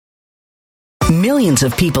Millions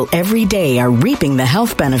of people every day are reaping the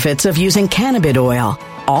health benefits of using cannabis oil,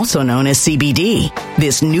 also known as CBD.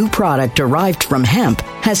 This new product derived from hemp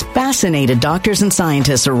has fascinated doctors and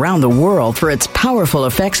scientists around the world for its powerful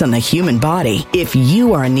effects on the human body. If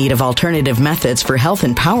you are in need of alternative methods for health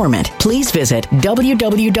empowerment, please visit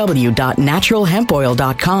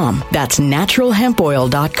www.naturalhempoil.com. That's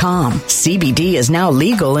naturalhempoil.com. CBD is now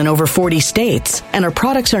legal in over 40 states, and our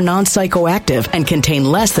products are non-psychoactive and contain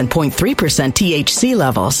less than 0.3% THC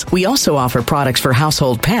levels. We also offer products for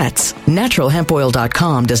household pets.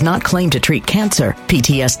 Naturalhempoil.com does not claim to treat cancer,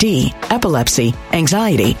 PTSD, epilepsy,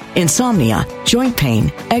 anxiety, insomnia, joint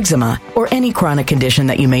pain, eczema, or any chronic condition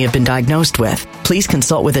that you may have been diagnosed with. Please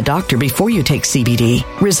consult with a doctor before you take CBD.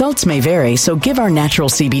 Results may vary, so give our natural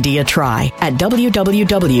CBD a try at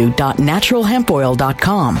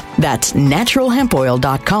www.naturalhempoil.com. That's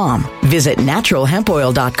naturalhempoil.com. Visit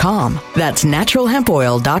naturalhempoil.com. That's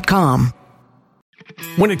naturalhempoil.com.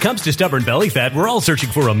 When it comes to stubborn belly fat, we're all searching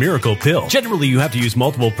for a miracle pill. Generally, you have to use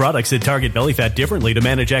multiple products that target belly fat differently to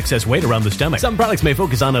manage excess weight around the stomach. Some products may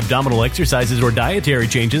focus on abdominal exercises or dietary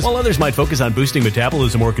changes, while others might focus on boosting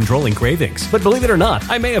metabolism or controlling cravings. But believe it or not,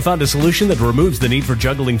 I may have found a solution that removes the need for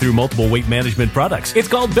juggling through multiple weight management products. It's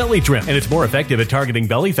called Belly Trim, and it's more effective at targeting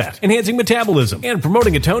belly fat, enhancing metabolism, and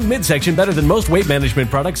promoting a toned midsection better than most weight management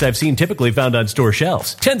products I've seen typically found on store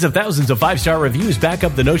shelves. Tens of thousands of 5-star reviews back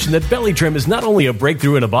up the notion that Belly Trim is not only a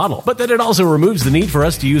breakthrough in a bottle, but that it also removes the need for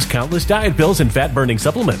us to use countless diet pills and fat-burning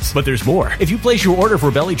supplements. But there's more. If you place your order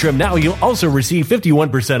for Belly Trim now, you'll also receive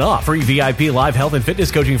 51% off, free VIP live health and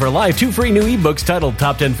fitness coaching for life, 2 free new ebooks titled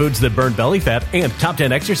Top 10 Foods That Burn Belly Fat and Top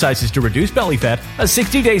 10 Exercises to Reduce Belly Fat, a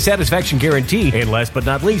 60-day satisfaction guarantee, and last but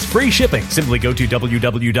not least, free shipping. Simply go to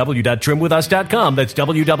www.trimwithus.com. That's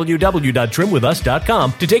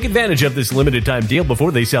www.trimwithus.com to take advantage of this limited time deal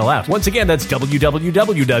before they sell out. Once again, that's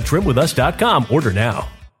www.trimwithus.com. Order now.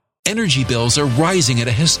 Energy bills are rising at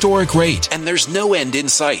a historic rate, and there's no end in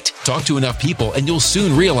sight. Talk to enough people, and you'll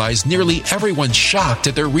soon realize nearly everyone's shocked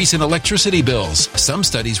at their recent electricity bills. Some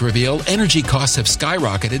studies reveal energy costs have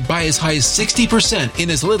skyrocketed by as high as 60%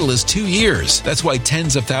 in as little as 2 years. That's why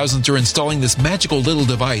tens of thousands are installing this magical little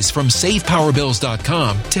device from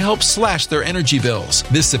SavePowerBills.com to help slash their energy bills.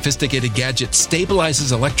 This sophisticated gadget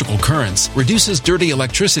stabilizes electrical currents, reduces dirty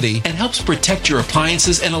electricity, and helps protect your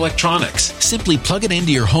appliances and electronics. Simply plug it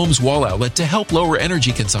into your home's wall outlet to help lower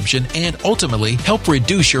energy consumption and ultimately help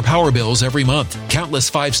reduce your power bills every month.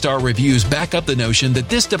 Countless 5-star reviews back up the notion that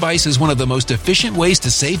this device is one of the most efficient ways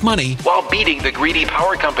to save money while beating the greedy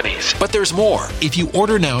power companies. But there's more. If you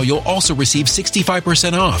order now, you'll also receive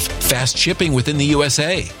 65% off, fast shipping within the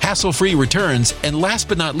USA, hassle-free returns, and last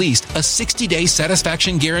but not least, a 60-day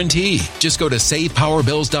satisfaction guarantee. Just go to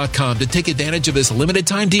SavePowerBills.com to take advantage of this limited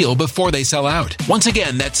time deal before they sell out. Once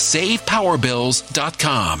again, that's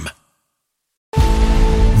SavePowerBills.com.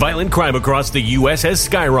 Violent crime across the U.S. has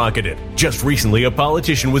skyrocketed. Just recently, a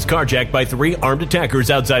politician was carjacked by 3 armed attackers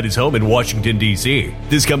outside his home in Washington, D.C.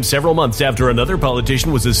 This comes several months after another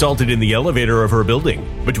politician was assaulted in the elevator of her building.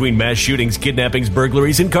 Between mass shootings, kidnappings,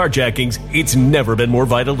 burglaries, and carjackings, it's never been more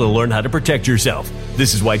vital to learn how to protect yourself.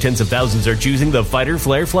 This is why tens of thousands are choosing the Fighter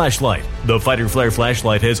Flare flashlight. The Fighter Flare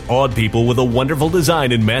flashlight has awed people with a wonderful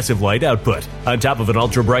design and massive light output. On top of an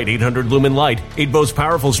ultra-bright 800-lumen light, it boasts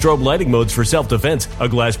powerful strobe lighting modes for self-defense, a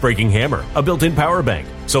glass-breaking hammer, a built-in power bank,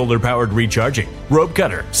 solar-powered recharging, rope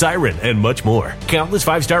cutter, siren, and much more. Countless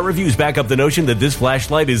 5-star reviews back up the notion that this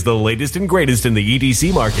flashlight is the latest and greatest in the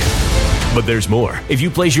EDC market. But there's more. If you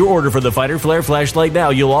place your order for the Fighter Flare flashlight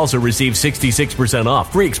now, you'll also receive 66%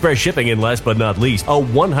 off, free express shipping, and last but not least, a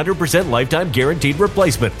 100% lifetime guaranteed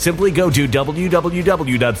replacement. Simply go to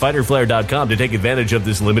www.fighterflare.com to take advantage of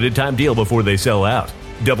this limited time deal before they sell out.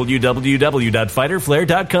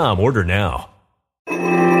 www.fighterflare.com. Order now.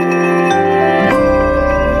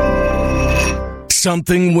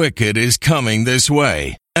 Something wicked is coming this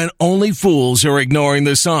way, and only fools are ignoring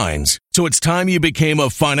the signs. So it's time you became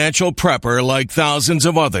a financial prepper like thousands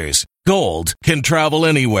of others. Gold can travel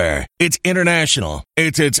anywhere. It's international.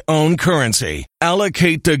 It's its own currency.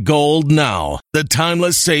 Allocate to gold now, the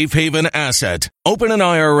timeless safe haven asset. Open an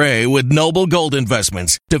IRA with Noble Gold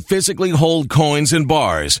Investments to physically hold coins and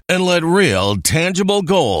bars and let real, tangible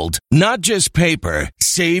gold, not just paper,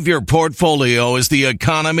 Save your portfolio as the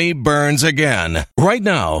economy burns again. Right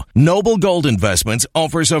now, Noble Gold Investments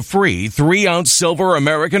offers a free 3-ounce silver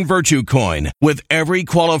American Virtue coin with every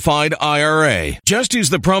qualified IRA. Just use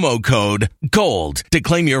the promo code GOLD to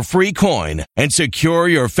claim your free coin and secure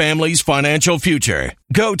your family's financial future.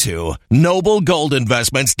 Go to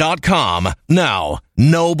noblegoldinvestments.com now.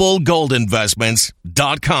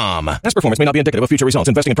 noblegoldinvestments.com. Past performance may not be indicative of future results.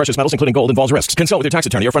 Investing in precious metals, including gold, involves risks. Consult with your tax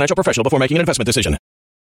attorney or financial professional before making an investment decision.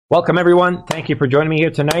 Welcome, everyone. Thank you for joining me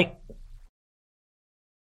here tonight.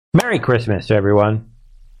 Merry Christmas, everyone.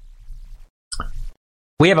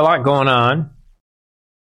 We have a lot going on.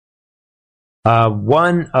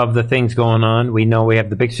 One of the things going on, we know we have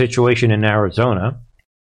the big situation in Arizona,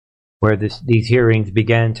 where these hearings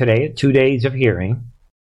began today, 2 days of hearing.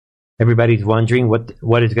 Everybody's wondering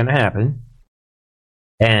what is going to happen.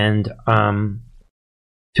 And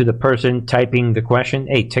to the person typing the question,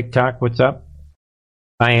 hey, TikTok, what's up?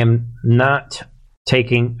 I am not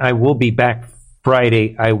taking, I will be back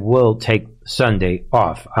Friday. I will take Sunday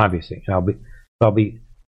off, obviously.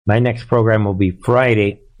 My next program will be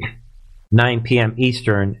Friday, 9 p.m.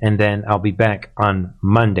 Eastern, and then I'll be back on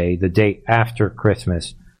Monday, the day after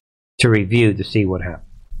Christmas, to review to see what happened.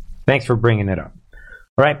 Thanks for bringing it up.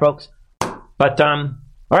 All right, folks. All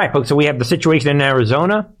right, folks. So we have the situation in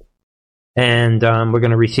Arizona, and we're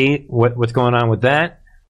going to receive what's going on with that.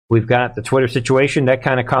 We've got the Twitter situation that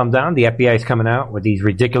kind of calmed down. The FBI is coming out with these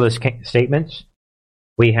ridiculous statements.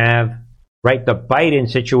 We have the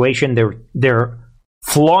Biden situation. They're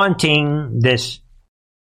flaunting this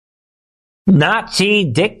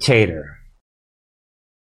Nazi dictator.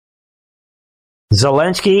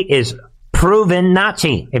 Zelensky is proven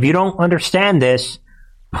Nazi. If you don't understand this,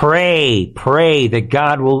 pray that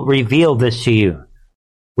God will reveal this to you.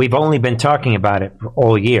 We've only been talking about it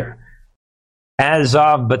all year.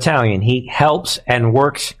 Azov Battalion, he helps and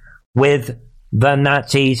works with the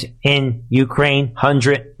Nazis in Ukraine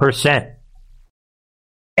 100%.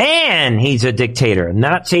 And he's a dictator, a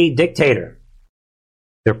Nazi dictator.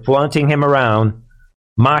 They're flaunting him around,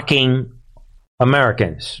 mocking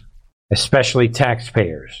Americans, especially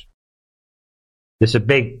taxpayers. This is a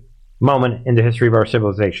big moment in the history of our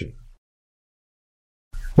civilization.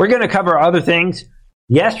 We're going to cover other things.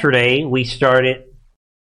 Yesterday, we started,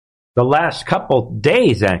 the last couple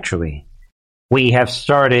days actually, we have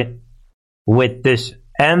started with this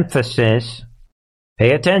emphasis.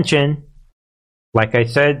 Pay attention. Like I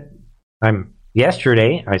said,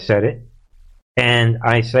 yesterday I said it, and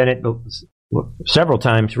I said it several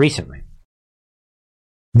times recently.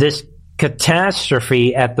 This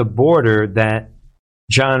catastrophe at the border that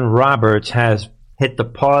John Roberts has hit the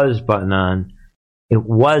pause button on, it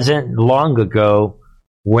wasn't long ago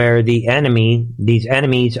where these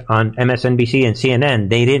enemies on MSNBC and CNN,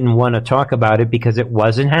 they didn't want to talk about it because it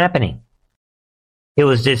wasn't happening. It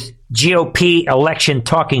was this GOP election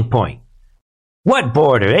talking point. What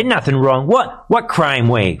border? Ain't nothing wrong. What crime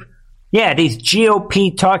wave? Yeah, these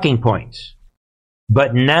GOP talking points.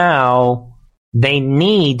 But now they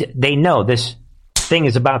know this thing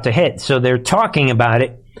is about to hit, so they're talking about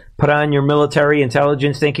it. Put on your military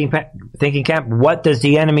intelligence thinking cap. What does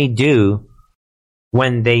the enemy do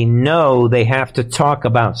when they know they have to talk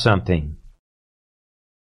about something?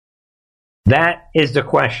 That is the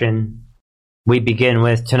question we begin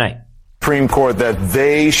with tonight. Supreme Court that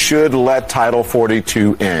they should let Title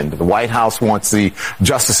 42 end. The White House wants the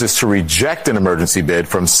justices to reject an emergency bid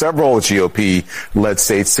from several GOP-led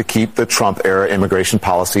states to keep the Trump-era immigration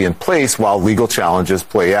policy in place while legal challenges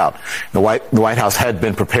play out. The White House had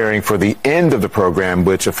been preparing for the end of the program,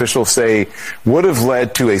 which officials say would have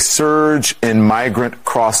led to a surge in migrant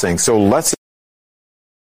crossing. So let's...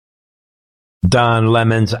 Don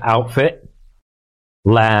Lemon's outfit.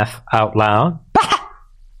 Laugh out loud.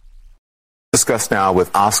 Discuss now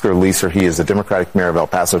with Oscar Leeser. He is the Democratic mayor of El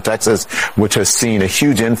Paso, Texas, which has seen a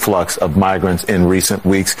huge influx of migrants in recent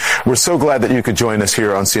weeks. We're so glad that you could join us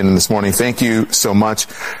here on CNN this morning. Thank you so much.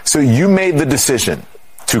 So you made the decision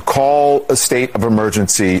to call a state of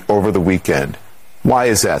emergency over the weekend. Why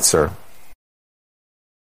is that, sir?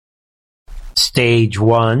 Stage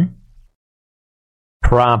 1.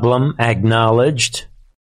 Problem acknowledged.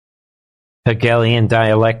 Hegelian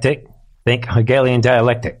dialectic. Think Hegelian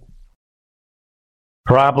dialectic.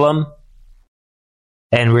 Problem,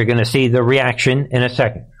 and we're going to see the reaction in a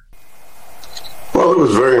second. Well, it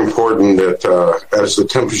was very important that as the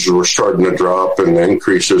temperatures were starting to drop and the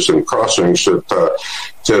increases in crossings that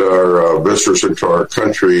our visitors into our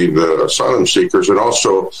country, the asylum seekers, and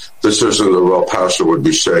also the citizens of El Paso would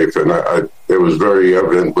be safe. And it was very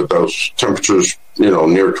evident with those temperatures,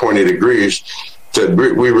 near 20 degrees, that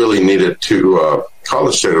we really needed to call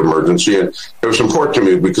a state of emergency. And it was important to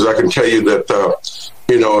me because I can tell you that,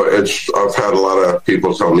 I've had a lot of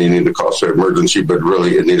people tell me you need to call state of emergency, but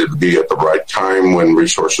really it needed to be at the right time when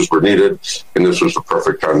resources were needed. And this was the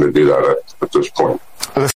perfect time to do that at this point.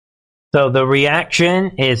 So the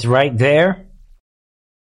reaction is right there.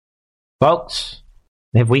 Folks,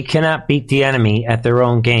 if we cannot beat the enemy at their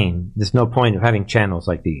own game, there's no point of having channels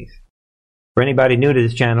like these. For anybody new to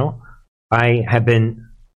this channel, I have been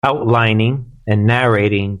outlining and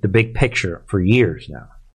narrating the big picture for years now,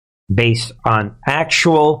 based on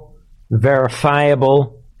actual,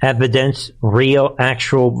 verifiable evidence, real,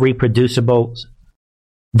 actual, reproducible,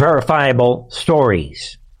 verifiable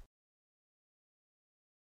stories.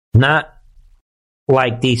 Not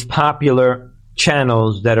like these popular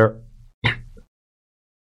channels that are...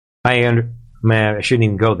 I shouldn't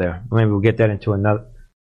even go there. Maybe we'll get that into another...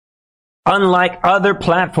 Unlike other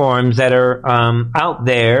platforms that are out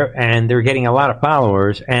there and they're getting a lot of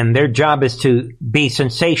followers and their job is to be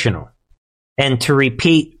sensational and to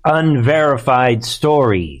repeat unverified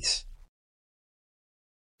stories.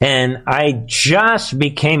 And I just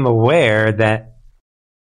became aware that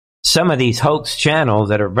some of these hoax channels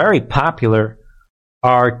that are very popular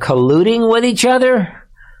are colluding with each other.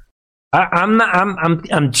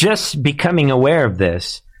 I'm just becoming aware of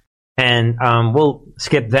this. And we'll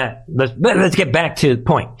skip that. Let's get back to the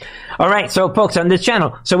point. All right, so folks, on this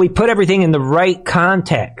channel, so we put everything in the right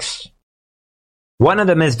context. One of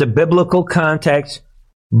them is the biblical context,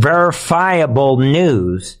 verifiable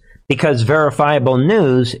news, because verifiable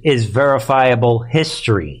news is verifiable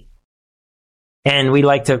history. And we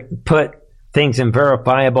like to put things in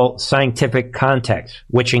verifiable scientific context,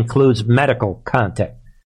 which includes medical context.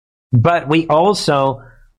 But we also,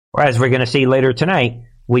 as we're going to see later tonight,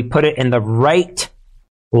 we put it in the right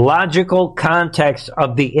logical context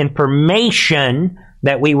of the information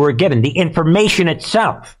that we were given, the information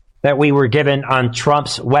itself that we were given on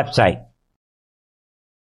Trump's website.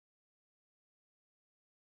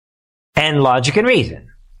 And logic and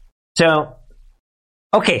reason. So,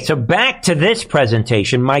 okay, so back to this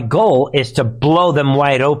presentation. My goal is to blow them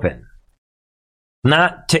wide open,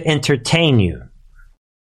 not to entertain you.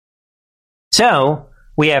 So,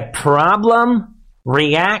 we have problem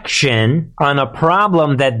reaction on a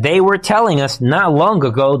problem that they were telling us not long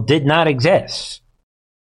ago did not exist.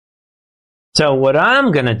 So what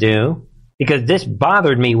I'm going to do, because this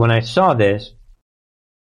bothered me when I saw this,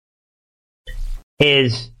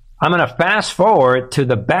 is I'm going to fast forward to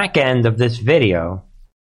the back end of this video,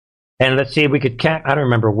 and let's see if we could I don't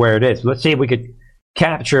remember where it is. Let's see if we could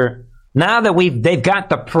capture. Now that they've got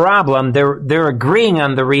the problem, they're agreeing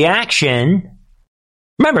on the reaction.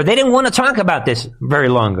 Remember, they didn't want to talk about this very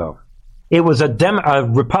long ago. It was a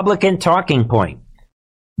Republican talking point.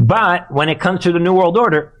 But when it comes to the New World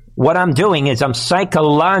Order, what I'm doing is I'm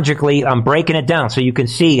breaking it down so you can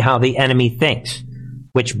see how the enemy thinks.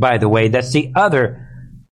 Which, by the way, that's the other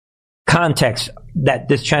context that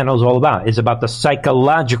this channel is all about. It's about the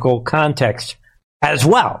psychological context as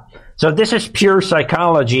well. So this is pure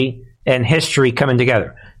psychology and history coming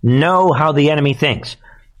together. Know how the enemy thinks.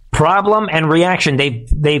 Problem and reaction.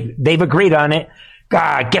 They've agreed on it.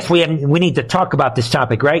 I guess we need to talk about this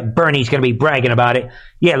topic, right? Bernie's going to be bragging about it.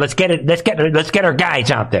 Yeah, let's get our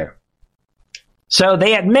guys out there. So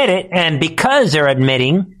they admit it, and because they're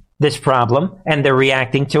admitting this problem and they're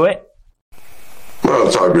reacting to it. Well,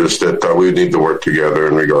 it's obvious that we need to work together,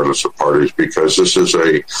 and regardless of parties, because this is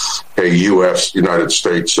a United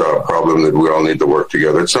States problem that we all need to work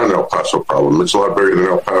together. It's not an El Paso problem. It's a lot bigger than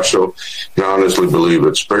El Paso. And I honestly believe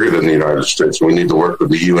it's bigger than the United States. We need to work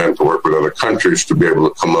with the UN, to work with other countries to be able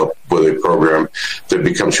to come up with a program that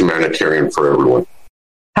becomes humanitarian for everyone.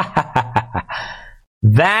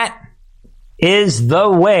 That is the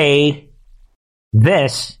way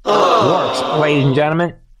this works, ladies and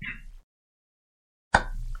gentlemen.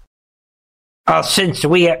 Since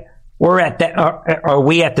we're at that, are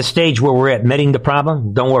we at the stage where we're admitting the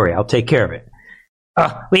problem? Don't worry, I'll take care of it.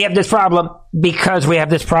 We have this problem because we have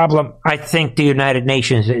this problem. I think the United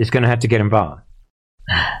Nations is going to have to get involved.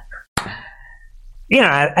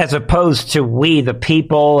 As opposed to we, the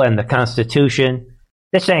people, and the Constitution.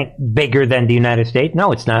 This ain't bigger than the United States.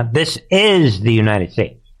 No, it's not. This is the United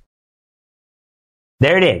States.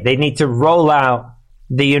 There it is. They need to roll out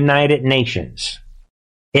the United Nations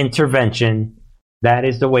intervention. That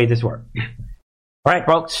is the way this works. All right,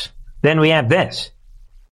 folks. Then we have this.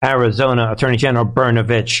 Arizona Attorney General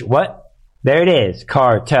Brnovich. What? There it is.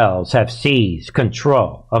 Cartels have seized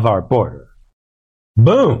control of our border.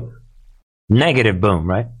 Boom. Negative boom,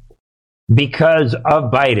 right? Because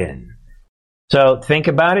of Biden. So think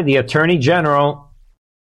about it. The Attorney General,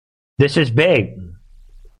 this is big.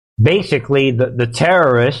 basically the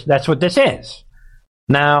terrorists. That's what this is.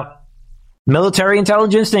 Now, military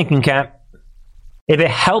intelligence thinking cap, if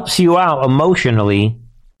it helps you out emotionally,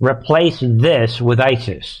 replace this with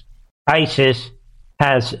ISIS. ISIS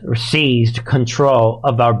has seized control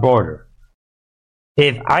of our border.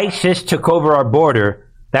 If ISIS took over our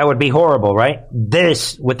border, that would be horrible, right?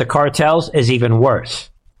 This, with the cartels, is even worse.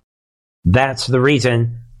 That's the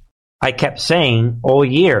reason I kept saying all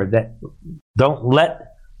year that don't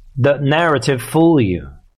let the narrative fool you.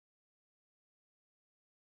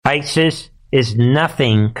 ISIS is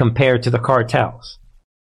nothing compared to the cartels.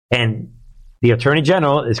 And the Attorney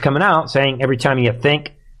General is coming out saying every time you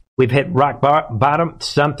think we've hit rock bottom,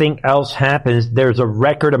 something else happens. There's a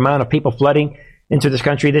record amount of people flooding into this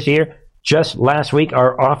country this year. Just last week,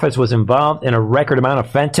 our office was involved in a record amount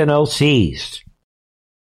of fentanyl seized,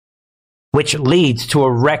 which leads to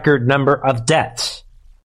a record number of deaths.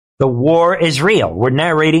 The war is real. We're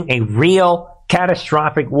narrating a real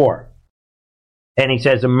catastrophic war. And he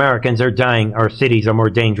says Americans are dying. Our cities are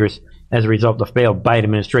more dangerous as a result of failed Biden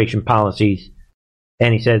administration policies.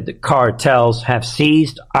 And he said the cartels have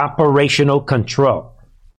seized operational control.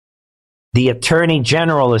 The Attorney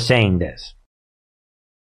General is saying this.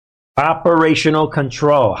 Operational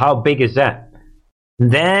control. How big is that?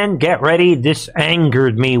 Then, get ready. This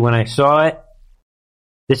angered me when I saw it.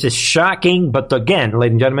 This is shocking. But again,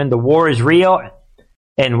 ladies and gentlemen, the war is real.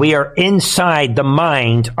 And we are inside the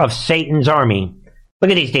mind of Satan's army. Look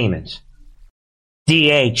at these demons.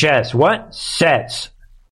 DHS, what? Sets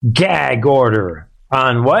gag order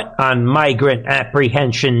on what? On migrant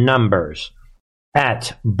apprehension numbers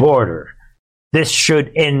at border. This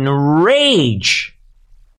should enrage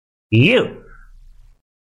you.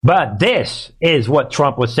 But this is what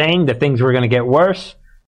Trump was saying, that things were going to get worse.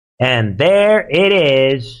 And there it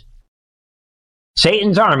is.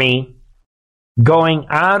 Satan's army going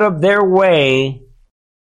out of their way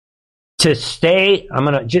to stay.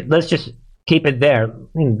 Let's just keep it there.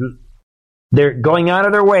 They're going out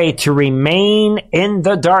of their way to remain in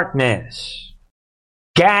the darkness.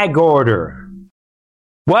 Gag order.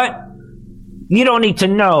 What? You don't need to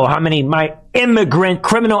know how many my immigrant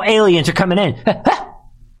criminal aliens are coming in.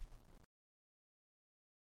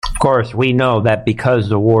 Of course, we know that because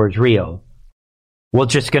the war is real, we're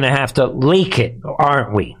just going to have to leak it,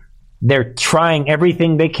 aren't we? They're trying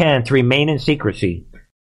everything they can to remain in secrecy.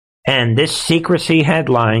 And this secrecy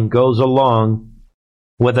headline goes along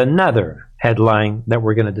with another headline that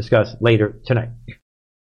we're going to discuss later tonight.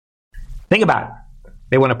 Think about it.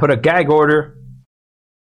 They want to put a gag order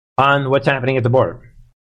on what's happening at the border.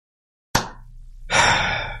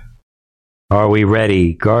 Are we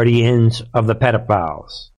ready? Guardians of the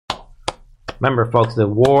pedophiles. Remember, folks, the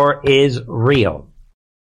war is real.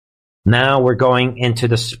 Now we're going into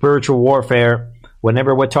the spiritual warfare.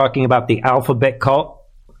 Whenever we're talking about the alphabet cult,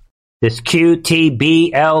 this Q, T,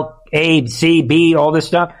 B, L, A, C, B, all this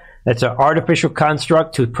stuff, that's an artificial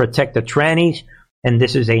construct to protect the trannies, and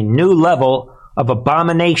this is a new level of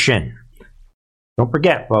abomination. Don't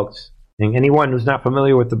forget, folks, and anyone who's not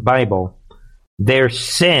familiar with the Bible, their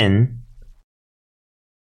sin,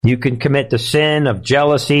 you can commit the sin of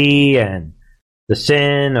jealousy and the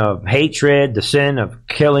sin of hatred, the sin of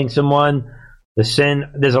killing someone,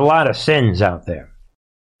 there's a lot of sins out there.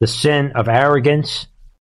 The sin of arrogance,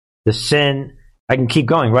 the sin, I can keep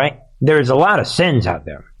going, right? There's a lot of sins out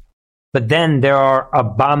there. But then there are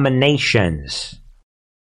abominations.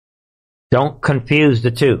 Don't confuse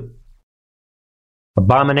the two.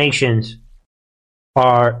 Abominations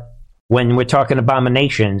are, when we're talking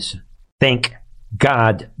abominations, think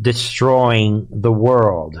God destroying the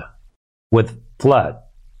world with flood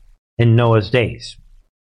in Noah's days.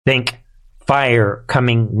 Think fire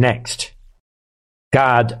coming next.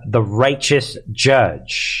 God, the righteous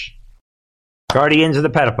judge. Guardians of the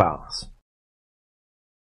pedophiles.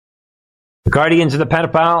 The guardians of the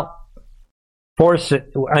pedophile force,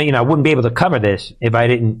 I wouldn't be able to cover this if I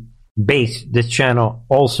didn't base this channel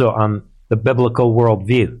also on the biblical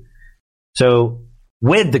worldview. So,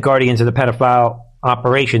 with the guardians of the pedophile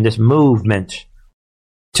operation, this movement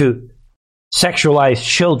to sexualize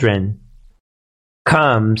children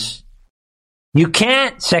comes, you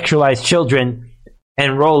can't sexualize children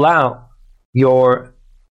and roll out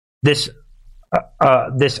this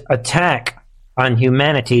attack on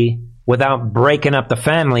humanity without breaking up the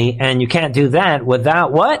family, and you can't do that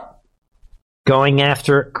without what? Going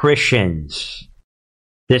after Christians.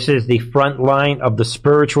 This is the front line of the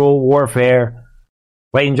spiritual warfare,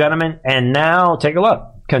 ladies and gentlemen. And now, take a look.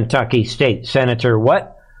 Kentucky State Senator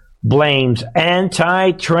what? Blames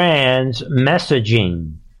anti-trans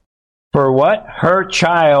messaging for what? Her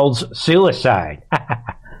child's suicide.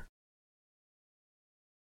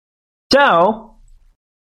 So,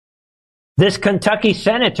 this Kentucky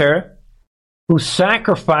senator who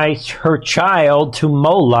sacrificed her child to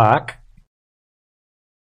Moloch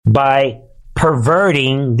by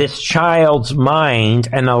perverting this child's mind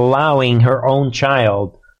and allowing her own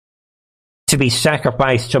child to be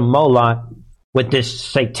sacrificed to Moloch with this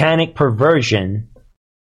satanic perversion,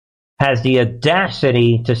 has the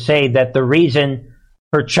audacity to say that the reason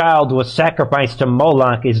her child was sacrificed to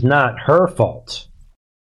Moloch is not her fault.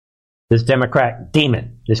 This Democrat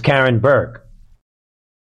demon, this Karen Berg.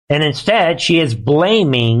 And instead, she is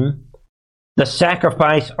blaming the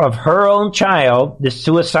sacrifice of her own child, this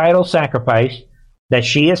suicidal sacrifice, that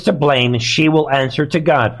she is to blame, and she will answer to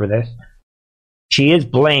God for this. She is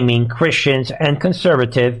blaming Christians and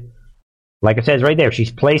conservative. Like it says right there,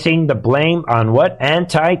 she's placing the blame on what?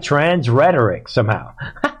 Anti-trans rhetoric somehow.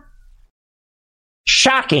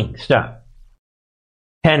 Shocking stuff.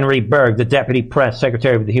 Henry Berg, the deputy press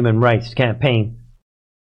secretary of the Human Rights Campaign,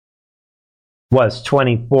 was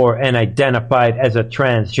 24 and identified as a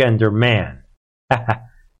transgender man.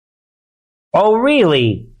 Oh,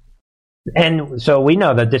 really? And so we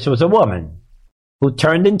know that this was a woman who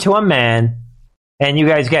turned into a man, and you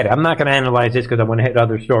guys get it. I'm not going to analyze this because I want to hit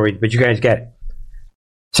other stories, but you guys get it.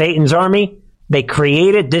 Satan's army, they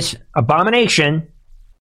created this abomination,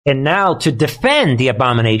 and now to defend the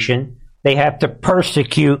abomination, they have to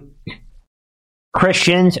persecute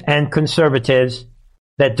Christians and conservatives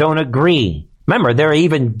that don't agree. Remember, there are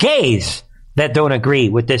even gays that don't agree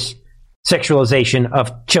with this sexualization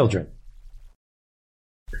of children.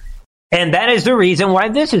 And that is the reason why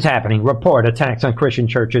this is happening. Report attacks on Christian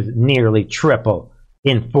churches nearly triple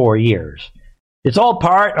in 4 years. It's all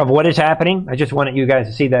part of what is happening. I just wanted you guys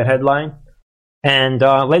to see that headline. And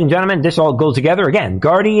ladies and gentlemen, this all goes together. Again,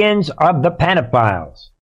 guardians of the pedophiles.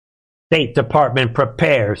 State Department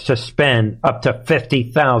prepares to spend up to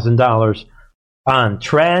 $50,000 on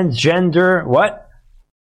transgender, what?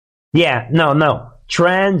 Yeah, no.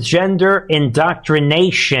 Transgender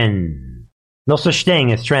indoctrination. No such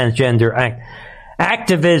thing as transgender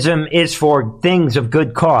activism is for things of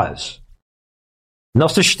good cause. No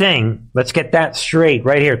such thing. Let's get that straight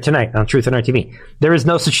right here tonight on Truth on Our TV. There is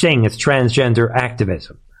no such thing as transgender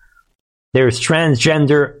activism. There is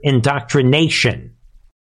transgender indoctrination,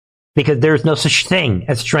 because there is no such thing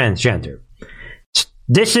as transgender.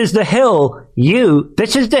 This is the hill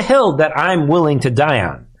that I'm willing to die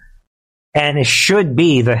on. And it should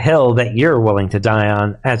be the hill that you're willing to die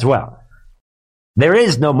on as well. There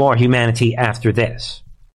is no more humanity after this.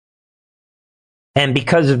 And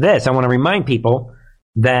because of this, I want to remind people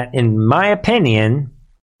that, in my opinion,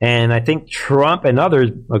 and I think Trump and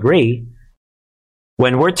others agree,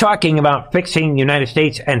 when we're talking about fixing the United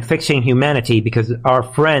States and fixing humanity, because our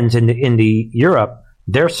friends in the Europe,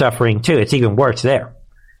 they're suffering too. It's even worse there.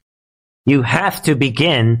 You have to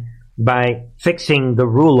begin by fixing the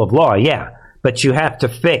rule of law, yeah, but you have to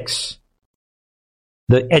fix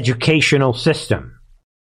the educational system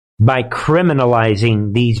by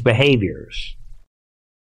criminalizing these behaviors.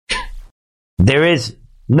 There is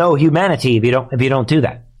no humanity if you don't do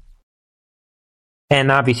that.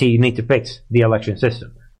 And obviously you need to fix the election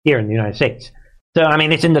system here in the United States. So, I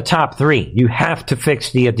mean, it's in the top 3. You have to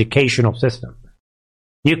fix the educational system.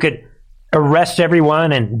 You could arrest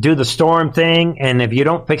everyone and do the storm thing, and if you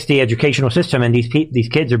don't fix the educational system and these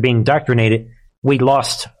kids are being indoctrinated, we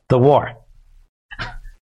lost the war.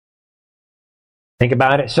 Think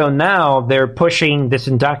about it. So now they're pushing this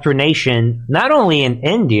indoctrination, not only in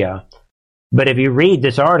India, but if you read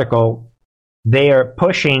this article, they are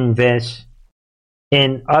pushing this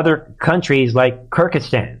in other countries like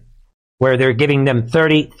Kyrgyzstan, where they're giving them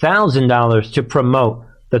 $30,000 to promote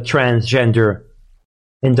the transgender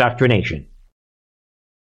indoctrination.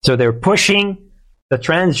 So they're pushing the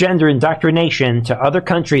transgender indoctrination to other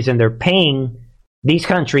countries, and they're paying these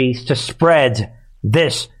countries to spread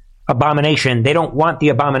this abomination. They don't want the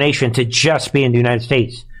abomination to just be in the United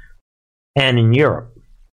States and in Europe.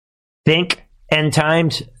 Think end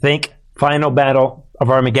times, think final battle of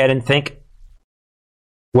Armageddon, think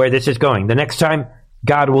where this is going. The next time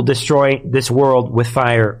God will destroy this world with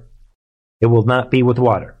fire, it will not be with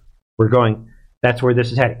water. That's where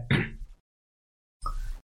this is heading.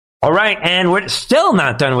 All right, and we're still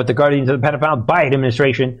not done with the guardians of the pedophile. Biden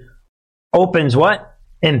administration opens what?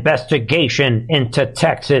 Investigation into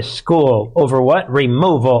Texas school over what?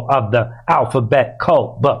 Removal of the alphabet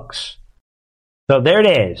cult books. So there it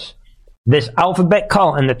is. This alphabet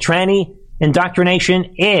cult and the tranny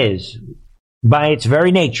indoctrination is, by its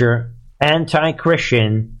very nature,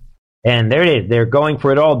 anti-Christian. And there it is. They're going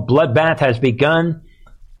for it all. Bloodbath has begun.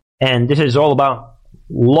 And this is all about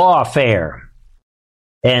lawfare.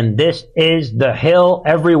 And this is the hill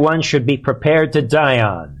everyone should be prepared to die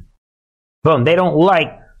on. Boom. They don't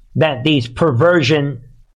like that these perversion,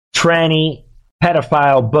 tranny,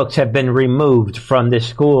 pedophile books have been removed from this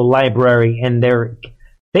school library. And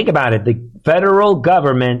think about it. The federal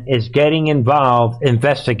government is getting involved,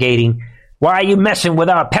 investigating. Why are you messing with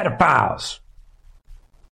our pedophiles?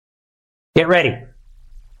 Get ready.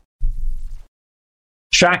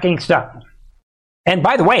 Shocking stuff. And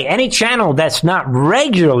by the way, any channel that's not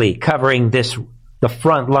regularly covering the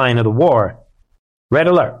front line of the war, red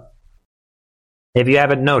alert. If you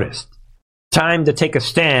haven't noticed, time to take a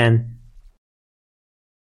stand.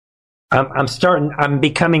 I'm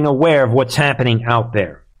becoming aware of what's happening out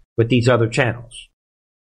there with these other channels.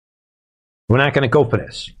 We're not going to go for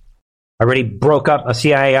this. I already broke up a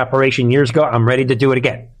CIA operation years ago. I'm ready to do it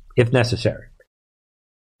again, if necessary.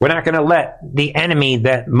 We're not going to let the enemy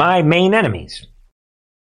my main enemies,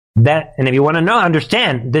 and if you want to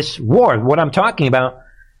understand this war, what I'm talking about,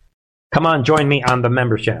 come on, join me on the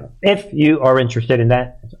members channel. If you are interested in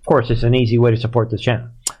that, of course, it's an easy way to support this channel.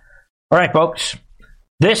 All right, folks.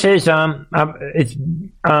 This is it's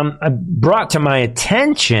brought to my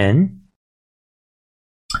attention,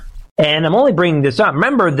 and I'm only bringing this up.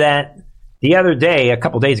 Remember that the other day, a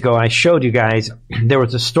couple days ago, I showed you guys there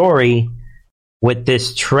was a story with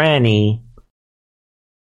this tranny,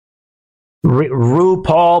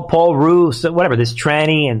 Paul Rue, whatever, this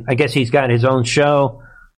tranny, and I guess he's got his own show.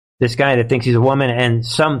 This guy that thinks he's a woman, and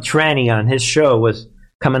some tranny on his show was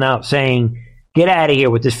coming out saying, "Get out of here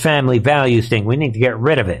with this family values thing. We need to get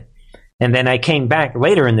rid of it." And then I came back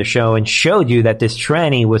later in the show and showed you that this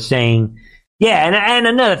tranny was saying, "Yeah, and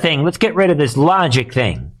another thing, let's get rid of this logic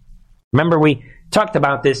thing." Remember, we talked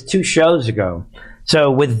about this 2 shows ago.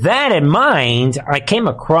 So with that in mind, I came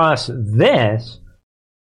across this.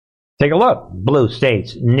 Take a look. Blue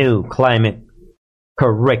State's new climate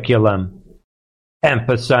curriculum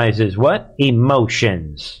emphasizes what?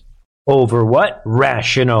 Emotions over what?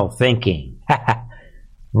 Rational thinking.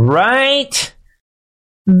 Right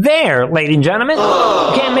there, ladies and gentlemen.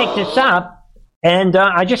 You can't make this up. And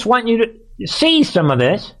I just want you to see some of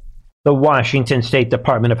this. The Washington State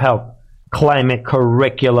Department of Health climate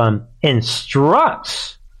curriculum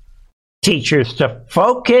instructs teachers to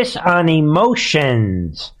focus on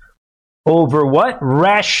emotions over what?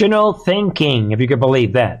 Rational thinking, if you could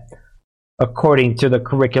believe that, according to the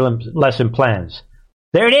curriculum lesson plans.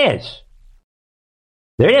 There it is.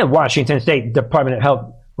 There it is. Washington State Department of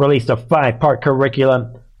Health released a 5-part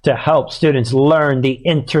curriculum to help students learn the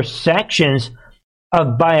intersections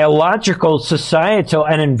of biological, societal,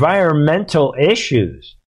 and environmental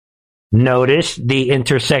issues. Notice the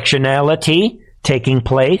intersectionality taking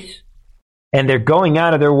place, and they're going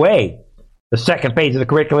out of their way. The second page of the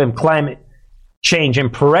curriculum, climate change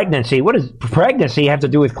and pregnancy. What does pregnancy have to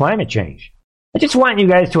do with climate change? I just want you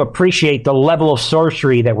guys to appreciate the level of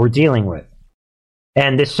sorcery that we're dealing with.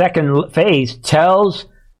 And this second phase tells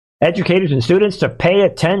educators and students to pay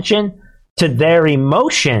attention to their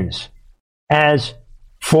emotions, as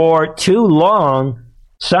for too long,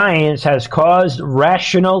 science has caused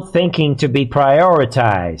rational thinking to be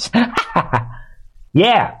prioritized.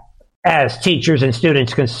 Yeah, as teachers and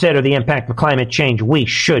students consider the impact of climate change, we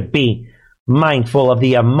should be mindful of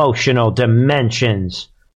the emotional dimensions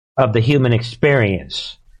of the human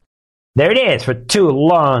experience. There it is. For too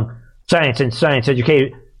long, science and science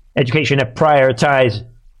education have prioritized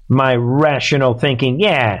my rational thinking.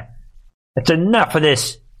 Yeah, it's enough of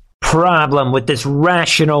this problem with this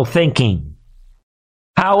rational thinking.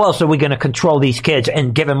 How else are we going to control these kids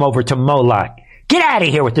and give them over to Moloch? Get out of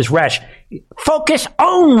here with this rash. Focus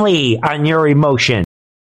only on your emotion.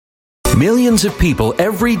 Millions of people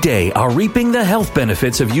every day are reaping the health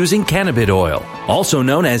benefits of using cannabis oil, also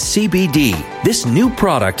known as CBD. This new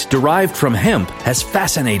product derived from hemp has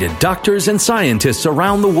fascinated doctors and scientists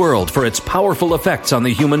around the world for its powerful effects on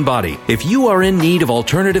the human body. If you are in need of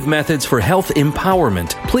alternative methods for health empowerment,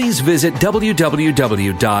 please visit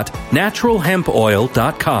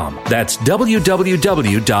www.naturalhempoil.com. That's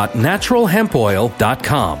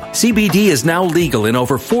www.naturalhempoil.com. CBD is now legal in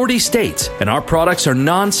over 40 states, and our products are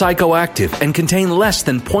non-psychoactive and contain less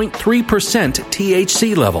than 0.3%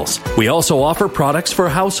 THC levels. We also offer products for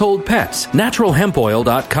household pets.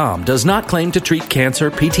 NaturalHempOil.com does not claim to treat cancer,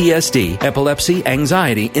 PTSD, epilepsy,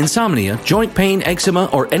 anxiety, insomnia, joint pain, eczema,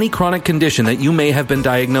 or any chronic condition that you may have been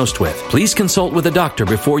diagnosed with. Please consult with a doctor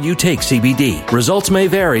before you take CBD. Results may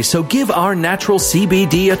vary, so give our natural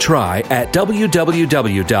CBD a try at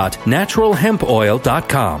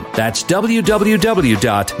www.naturalhempoil.com. That's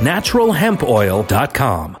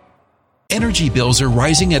www.naturalhempoil.com. Energy bills are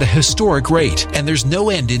rising at a historic rate, and there's no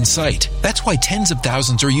end in sight. That's why tens of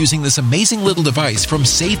thousands are using this amazing little device from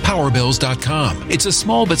SavePowerBills.com. It's a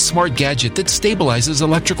small but smart gadget that stabilizes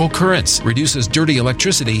electrical currents, reduces dirty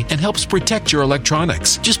electricity, and helps protect your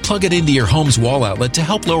electronics. Just plug it into your home's wall outlet to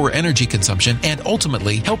help lower energy consumption and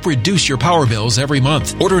ultimately help reduce your power bills every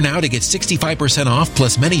month. Order now to get 65% off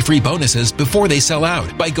plus many free bonuses before they sell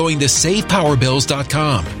out by going to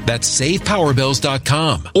SavePowerBills.com. That's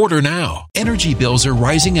SavePowerBills.com. Order now. Energy bills are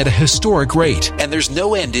rising at a historic rate, and there's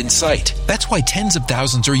no end in sight. That's why tens of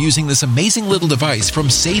thousands are using this amazing little device from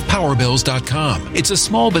SavePowerBills.com. It's a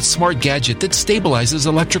small but smart gadget that stabilizes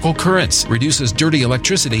electrical currents, reduces dirty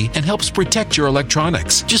electricity, and helps protect your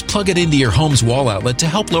electronics. Just plug it into your home's wall outlet to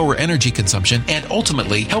help lower energy consumption and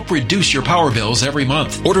ultimately help reduce your power bills every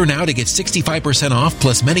month. Order now to get 65% off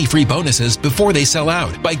plus many free bonuses before they sell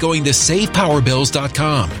out by going to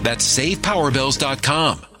SavePowerBills.com. That's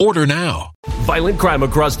SavePowerBills.com. Order now. Violent crime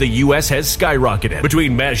across the U.S. has skyrocketed.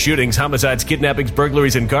 Between mass shootings, homicides, kidnappings,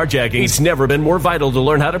 burglaries, and carjackings, it's never been more vital to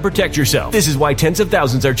learn how to protect yourself. This is why tens of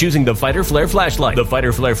thousands are choosing the Fighter Flare flashlight. The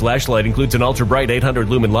Fighter Flare flashlight includes an ultra-bright 800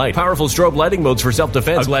 lumen light, powerful strobe lighting modes for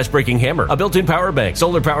self-defense, a glass-breaking hammer, a built-in power bank,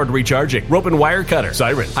 solar-powered recharging, rope and wire cutter,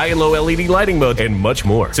 siren, high and low LED lighting mode, and much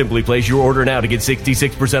more. Simply place your order now to get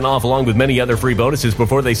 66% off along with many other free bonuses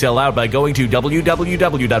before they sell out by going to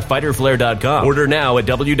www.fighterflare.com. Order now at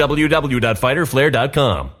www.fighterflare.com.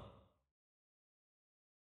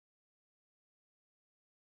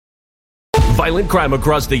 Violent crime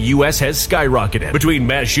across the U.S. has skyrocketed. Between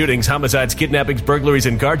mass shootings, homicides, kidnappings, burglaries,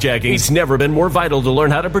 and carjackings, it's never been more vital to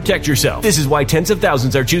learn how to protect yourself. This is why tens of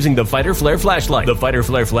thousands are choosing the Fighter Flare flashlight. The Fighter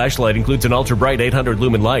Flare flashlight includes an ultra-bright 800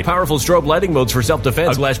 lumen light, powerful strobe lighting modes for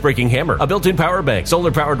self-defense, a glass-breaking hammer, a built-in power bank,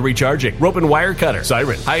 solar-powered recharging, rope and wire cutter,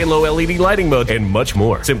 siren, high and low LED lighting mode, and much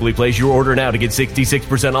more. Simply place your order now to get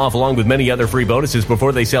 66% off along with many other free bonuses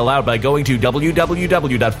before they sell out by going to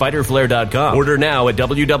www.fighterflare.com. Order now at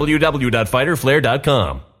www.fighterflare.com.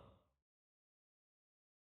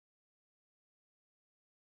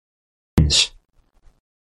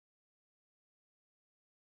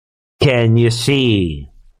 Can you see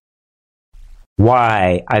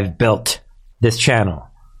why I've built this channel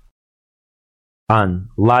on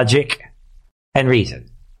logic and reason?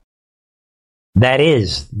 That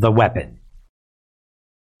is the weapon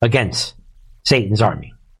against Satan's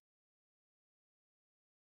army.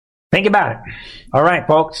 Think about it. All right,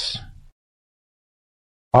 folks.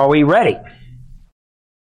 Are we ready?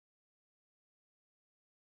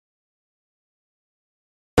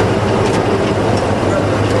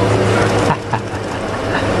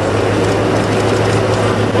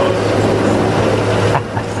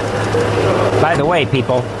 By the way,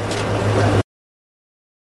 people,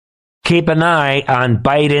 keep an eye on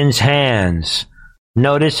Biden's hands.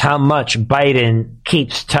 Notice how much Biden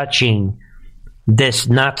keeps touching this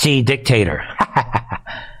Nazi dictator.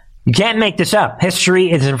 You can't make this up.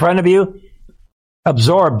 History is in front of you.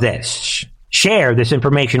 Absorb this. Share this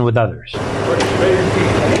information with others.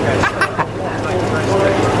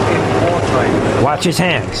 Watch his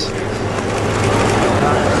hands.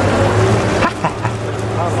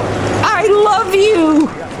 I love you.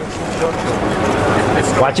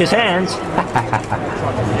 Watch his hands.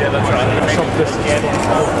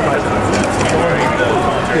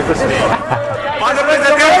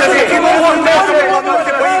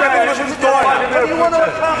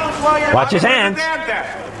 Watch his hands.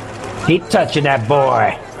 Keep touching that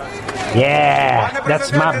boy. Yeah,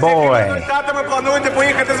 that's my boy.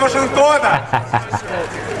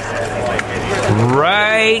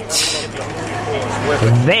 Right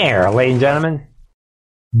there, ladies and gentlemen.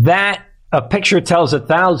 That a picture tells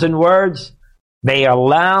 1,000 words. They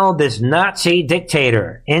allow this Nazi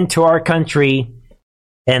dictator into our country,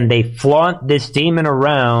 and they flaunt this demon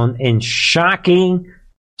around in shocking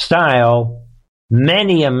style.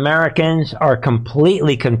 Many Americans are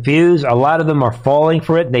completely confused. A lot of them are falling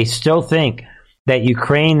for it. They still think that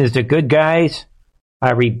Ukraine is the good guys.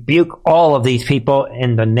 I rebuke all of these people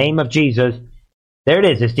in the name of Jesus. There it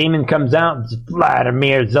is. This demon comes out. It's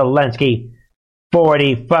Vladimir Zelensky.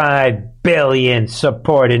 45 billion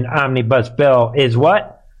support an omnibus bill is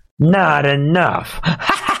what? Not enough.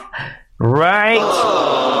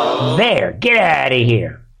 Right there. Get out of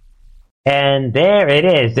here. And there it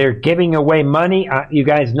is. They're giving away money. You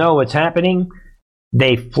guys know what's happening.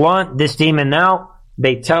 They flaunt this demon out.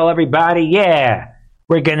 They tell everybody, yeah,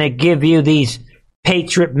 we're going to give you these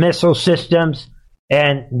Patriot missile systems.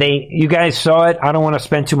 And you guys saw it. I don't want to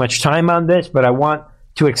spend too much time on this, but I want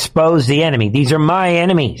to expose the enemy. These are my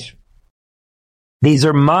enemies. These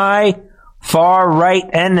are my far-right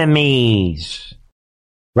enemies.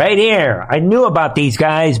 Right here. I knew about these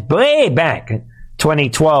guys way back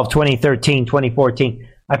 2012, 2013, 2014.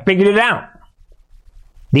 I figured it out.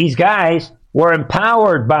 These guys were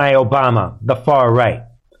empowered by Obama, the far right,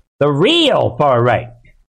 the real far right.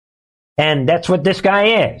 And that's what this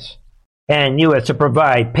guy is. And U.S. to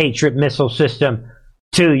provide Patriot missile system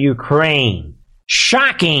to Ukraine.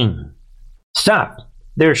 Shocking stuff.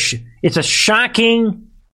 It's a shocking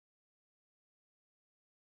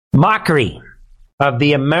mockery of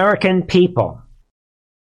the American people.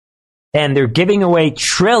 And they're giving away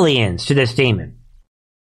trillions to this demon.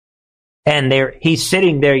 And he's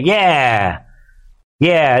sitting there, yeah,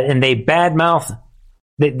 and they badmouth,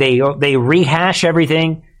 they rehash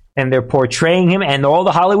everything, and they're portraying him, and all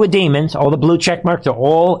the Hollywood demons, all the blue check marks are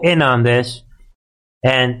all in on this.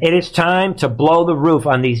 And it is time to blow the roof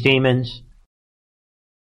on these demons.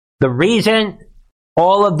 The reason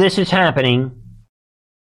all of this is happening,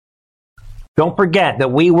 don't forget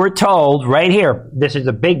that we were told right here, this is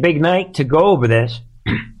a big, big night to go over this.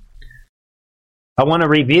 I want to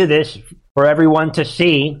review this for everyone to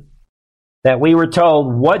see that we were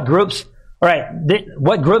told what groups,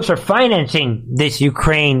 what groups are financing this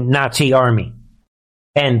Ukraine Nazi army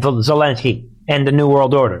and Zelensky and the New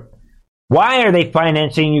World Order. Why are they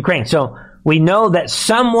financing Ukraine? So we know that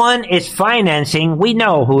someone is financing. We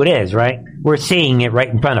know who it is, right? We're seeing it right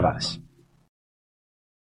in front of us.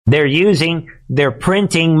 They're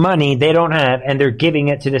printing money they don't have, and they're giving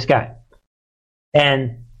it to this guy.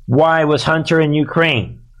 And why was Hunter in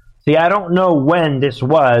Ukraine? See, I don't know when this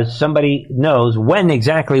was. Somebody knows when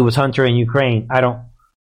exactly was Hunter in Ukraine. I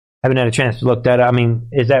haven't had a chance to look that up. I mean,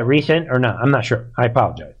 is that recent or not? I'm not sure. I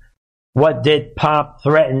apologize. What did Pop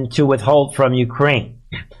threaten to withhold from Ukraine?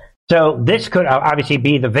 So this could obviously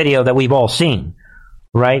be the video that we've all seen,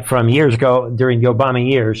 right, from years ago during the Obama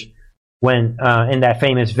years when in that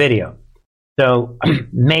famous video. So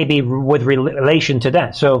maybe with relation to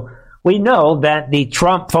that. So we know that the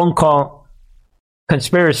Trump phone call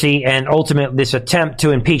conspiracy and ultimate this attempt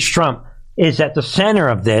to impeach Trump is at the center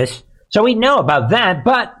of this. So we know about that,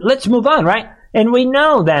 but let's move on, right? And we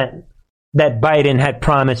know that Biden had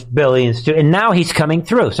promised billions to, and now he's coming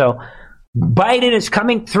through. So Biden is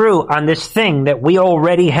coming through on this thing that we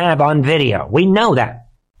already have on video. We know that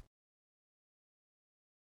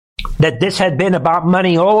this had been about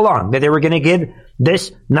money all along, that they were going to give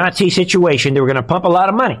this Nazi situation, they were going to pump a lot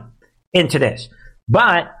of money into this.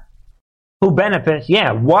 But who benefits?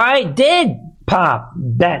 Yeah, why did Pop,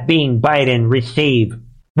 that being Biden, receive?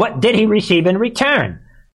 What did he receive in return?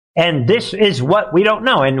 And this is what we don't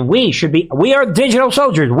know. And we are digital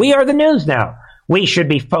soldiers. We are the news now. We should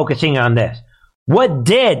be focusing on this. What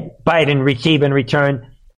did Biden receive in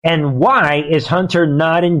return? And why is Hunter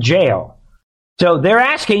not in jail? So they're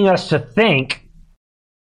asking us to think,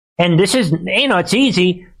 and this is, it's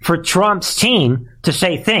easy for Trump's team to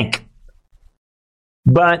say think.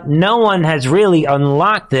 But no one has really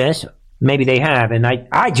unlocked this. Maybe they have, and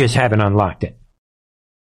I just haven't unlocked it.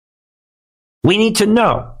 We need to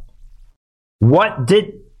know, what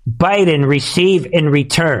did Biden receive in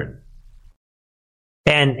return?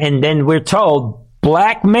 And then we're told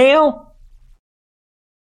blackmail,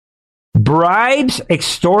 bribes,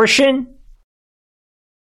 extortion.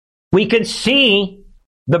 We can see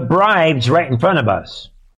the bribes right in front of us.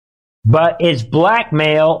 But is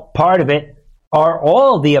blackmail part of it? Are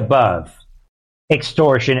all the above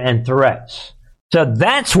extortion and threats? So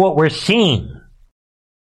that's what we're seeing.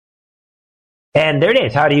 And there it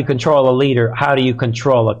is. How do you control a leader? How do you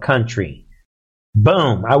control a country?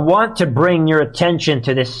 Boom. I want to bring your attention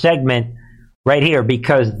to this segment right here,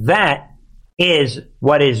 because that is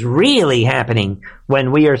what is really happening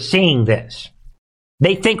when we are seeing this.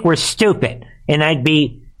 They think we're stupid, and I'd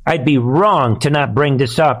be wrong to not bring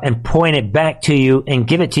this up and point it back to you and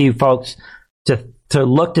give it to you folks to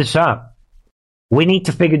look this up. We need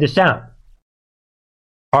to figure this out.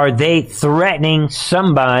 Are they threatening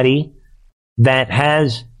somebody that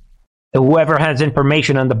has, whoever has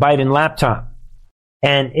information on the Biden laptop?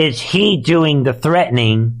 And is he doing the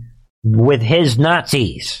threatening with his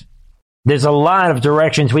Nazis? There's a lot of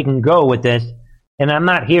directions we can go with this. And I'm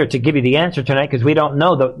not here to give you the answer tonight because we don't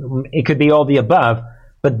know. It could be all the above.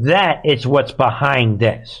 But that is what's behind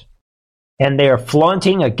this. And they are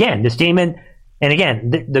flaunting, again, this demon. And again,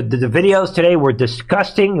 the videos today were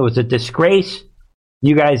disgusting. It was a disgrace.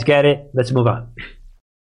 You guys get it. Let's move on.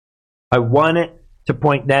 I wanted to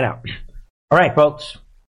point that out. All right, folks.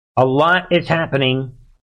 A lot is happening.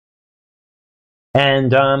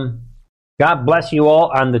 And God bless you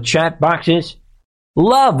all on the chat boxes.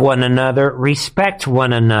 Love one another. Respect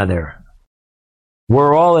one another.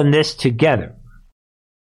 We're all in this together.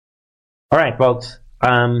 All right, folks.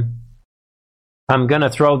 I'm going to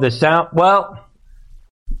throw this out. Well,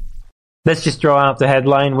 let's just throw out the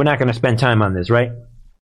headline. We're not going to spend time on this, right?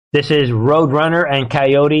 This is Roadrunner and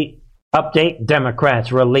Coyote update.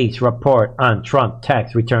 Democrats release report on Trump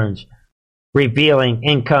tax returns, revealing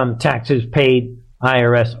income taxes paid,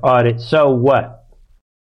 IRS audit. So what?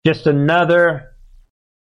 Just another...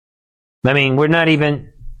 we're not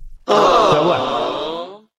even... So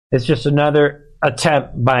what? It's just another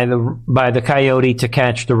attempt by the Coyote to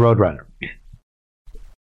catch the Roadrunner.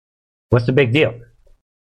 What's the big deal?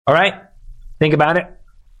 All right? Think about it.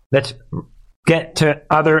 Let's get to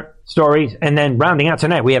other stories. And then rounding out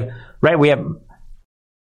tonight, we have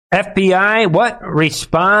FBI,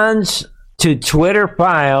 responds to Twitter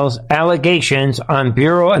files allegations on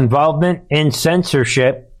Bureau involvement in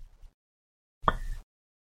censorship.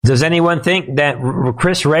 Does anyone think that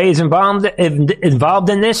Chris Wray is involved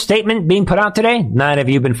in this statement being put out today? Not if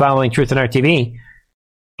you've been following Truth and Art TV.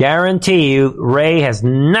 Guarantee you, Wray has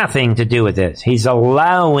nothing to do with this. He's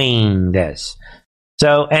allowing this.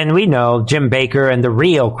 So, and we know Jim Baker and the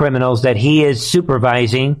real criminals that he is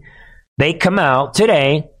supervising, they come out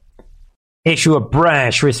today, issue a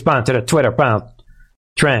brash response to the Twitter file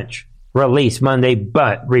trench released Monday,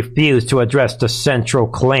 but refused to address the central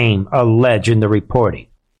claim alleged in the reporting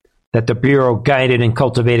that the Bureau guided and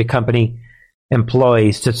cultivated company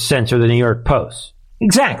employees to censor the New York Post.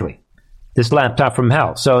 Exactly. This laptop from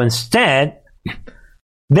hell. So instead,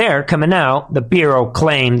 they're coming out. The Bureau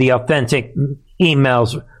claimed the authentic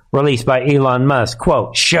emails released by Elon Musk,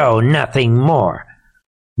 quote, show nothing more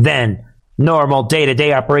than normal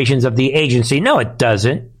day-to-day operations of the agency. No, it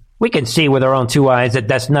doesn't. We can see with our own two eyes that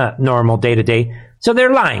that's not normal day-to-day. So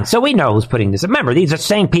they're lying. So we know who's putting this. Remember, these are the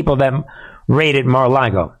same people that raided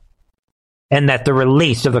Mar-a-Lago. And that the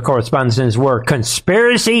release of the correspondences were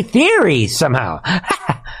conspiracy theories somehow.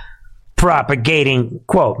 Propagating,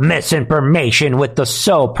 quote, misinformation with the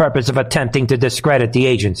sole purpose of attempting to discredit the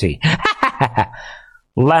agency.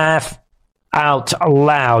 Laugh out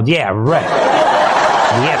loud. Yeah, right.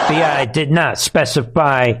 The FBI did not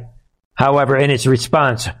specify, however, in its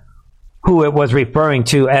response, who it was referring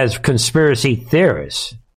to as conspiracy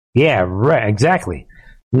theorists. Yeah, right, exactly.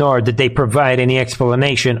 Nor did they provide any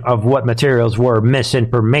explanation of what materials were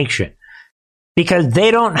misinformation. Because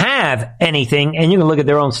they don't have anything, and you can look at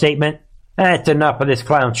their own statement. That's enough of this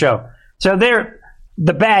clown show. So they're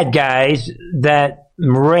the bad guys that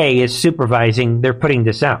Ray is supervising. They're putting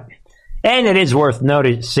this out. And it is worth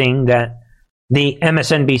noticing that the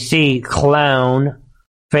MSNBC clown,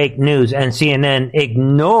 fake news, and CNN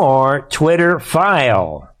ignore Twitter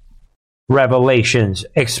file revelations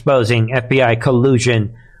exposing FBI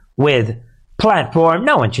collusion with platform.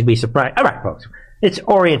 No one should be surprised. All right, folks. It's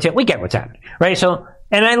oriented. We get what's happening, right? So,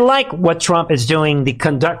 and I like what Trump is doing. The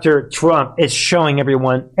conductor Trump is showing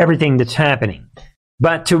everyone everything that's happening.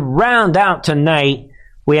 But to round out tonight,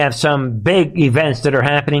 we have some big events that are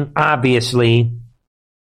happening, obviously,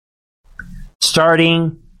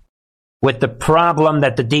 starting with the problem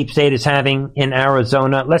that the deep state is having in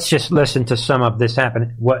Arizona. Let's just listen to some of this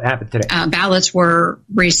happen. What happened today? Ballots were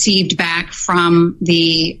received back from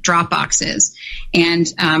the drop boxes. And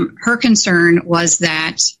her concern was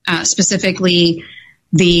that specifically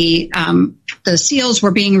the seals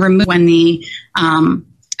were being removed when the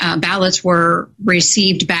ballots were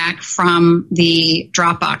received back from the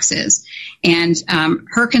drop boxes. And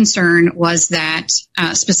her concern was that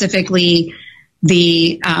specifically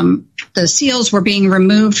the seals were being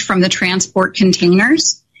removed from the transport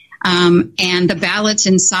containers, and the ballots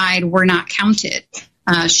inside were not counted.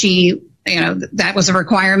 That was a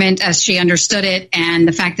requirement as she understood it, and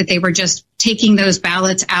the fact that they were just taking those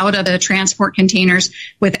ballots out of the transport containers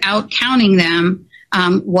without counting them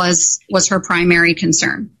was her primary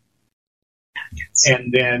concern.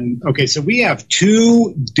 And then, okay, so we have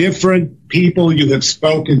two different people you have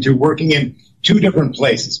spoken to working in two different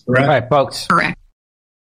places, correct? All right, folks. Correct.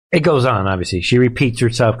 It goes on, obviously. She repeats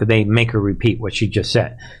herself because they make her repeat what she just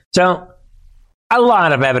said. So, a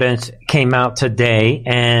lot of evidence came out today,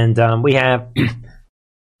 and we have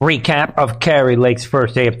recap of Kari Lake's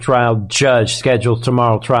first day of trial. Judge schedules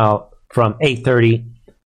tomorrow trial from 8:30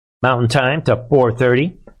 Mountain Time to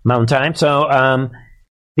 4:30 Mountain Time. So,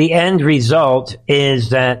 the end result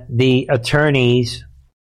is that the attorneys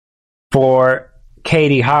for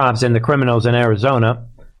Katie Hobbs and the criminals in Arizona,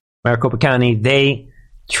 Maricopa County, they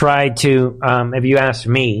tried to, if you ask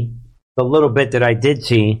me, the little bit that I did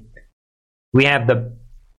see, we have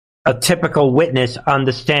a typical witness on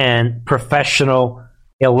the stand, professional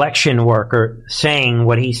election worker, saying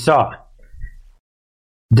what he saw,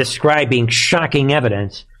 describing shocking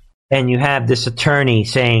evidence, and you have this attorney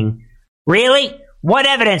saying, really? What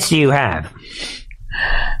evidence do you have?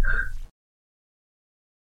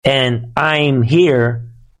 And I'm here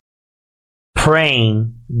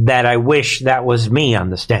praying that I wish that was me on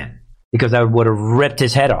the stand, because I would have ripped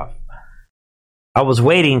his head off. I was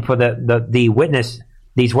waiting for the witness,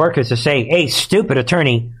 these workers, to say, hey, stupid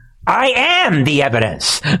attorney, I am the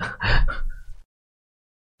evidence.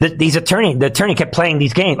 The attorney kept playing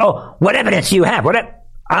these games. Oh, what evidence do you have?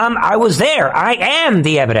 I was there. I am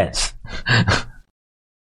the evidence.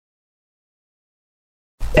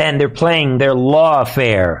 And they're playing their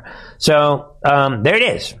lawfare. So there it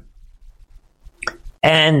is.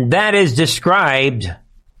 And that is described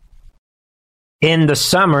in the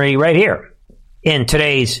summary right here. In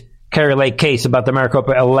today's Kari Lake case about the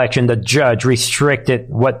Maricopa election, the judge restricted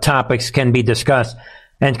what topics can be discussed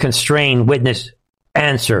and constrained witness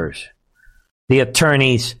answers. The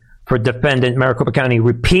attorneys for defendant Maricopa County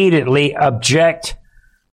repeatedly object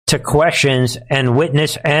to questions and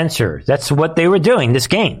witness answers. That's what they were doing, this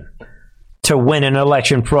game. To win an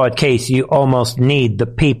election fraud case, you almost need the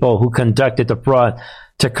people who conducted the fraud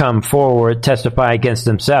to come forward, testify against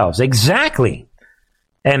themselves. Exactly.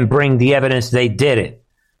 And bring the evidence they did it.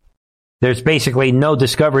 There's basically no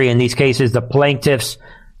discovery in these cases. The plaintiffs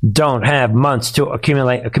don't have months to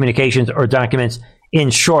accumulate communications or documents.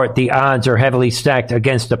 In short, the odds are heavily stacked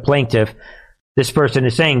against the plaintiff, this person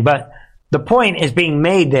is saying. But the point is being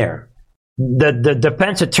made there. The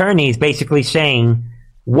defense attorney is basically saying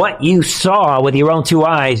what you saw with your own two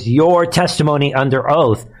eyes, your testimony under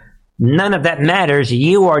oath, none of that matters.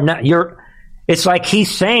 You are not, it's like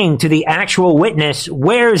he's saying to the actual witness,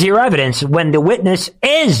 where's your evidence, when the witness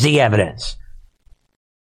is the evidence.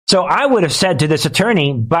 So I would have said to this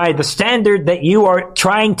attorney, by the standard that you are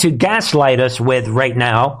trying to gaslight us with right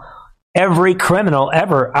now, every criminal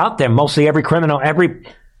ever out there, mostly every criminal,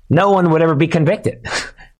 no one would ever be convicted.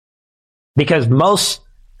 Because most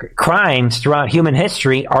crimes throughout human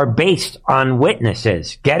history are based on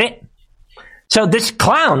witnesses. Get it? So this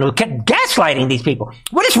clown who kept gaslighting these people.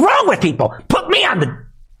 What is wrong with people? Put me on the...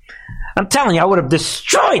 I'm telling you, I would have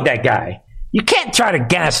destroyed that guy. You can't try to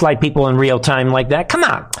gaslight people in real time like that. Come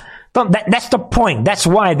on. That's the point. That's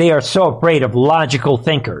why they are so afraid of logical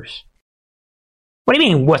thinkers. What do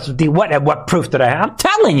you mean? What proof did I have? I'm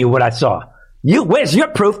telling you what I saw. Where's your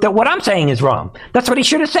proof that what I'm saying is wrong? That's what he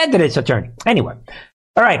should have said to this attorney. Anyway.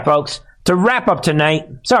 All right, folks. To wrap up tonight.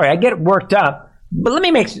 Sorry, I get worked up. But let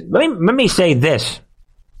me say this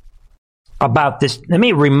about this. Let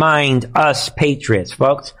me remind us patriots,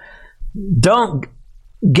 folks. Don't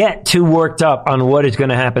get too worked up on what is going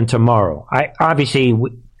to happen tomorrow. Obviously,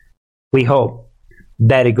 we hope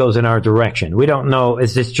that it goes in our direction. We don't know,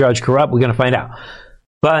 is this judge corrupt? We're going to find out.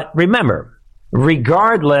 But remember,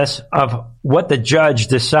 regardless of what the judge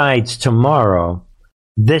decides tomorrow,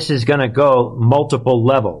 this is going to go multiple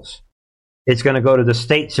levels. It's going to go to the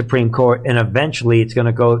state Supreme Court, and eventually it's going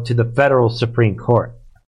to go to the federal Supreme Court.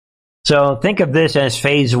 So think of this as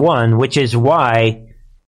phase one, which is why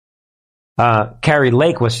Kari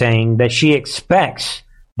Lake was saying that she expects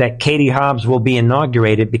that Katie Hobbs will be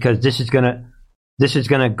inaugurated, because this is going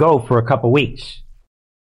to go for a couple weeks.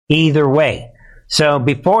 Either way. So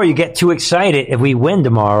before you get too excited, if we win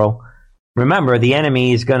tomorrow, remember the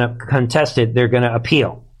enemy is going to contest it. They're going to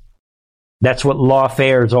appeal. That's what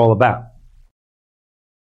lawfare is all about.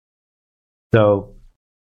 So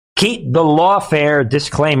keep the lawfare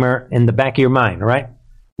disclaimer in the back of your mind, all right?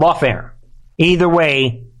 Lawfare. Either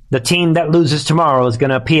way, the team that loses tomorrow is going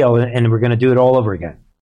to appeal, and we're going to do it all over again.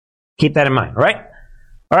 Keep that in mind, all right?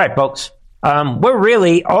 All right, folks. We're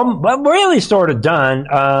really sort of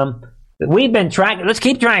done. We've been tracking. Let's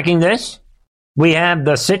keep tracking this. We have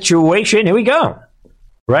the situation. Here we go.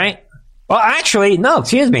 Right? Well, actually, no,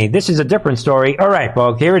 excuse me. This is a different story. All right,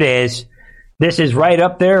 folks. Here it is. This is right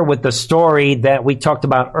up there with the story that we talked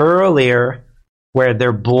about earlier, where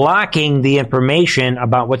they're blocking the information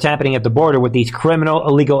about what's happening at the border with these criminal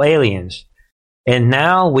illegal aliens. And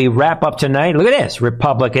now we wrap up tonight. Look at this.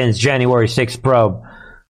 Republicans' January 6th probe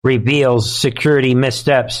reveals security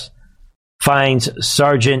missteps, finds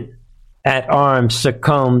Sergeant at arms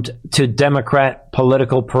succumbed to Democrat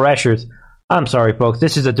political pressures. I'm sorry, folks.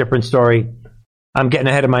 This is a different story. I'm getting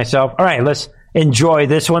ahead of myself. All right, let's enjoy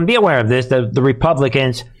this one. Be aware of this. The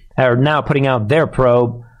Republicans are now putting out their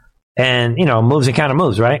probe, and, moves and counter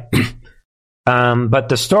moves, right? But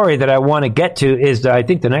the story that I want to get to is, I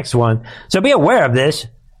think, the next one. So be aware of this,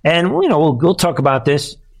 and, we'll talk about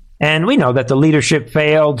this. And we know that the leadership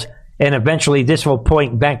failed, and eventually this will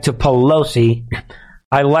point back to Pelosi.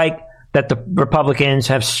 I like that the Republicans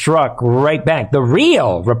have struck right back. The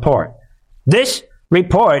real report. This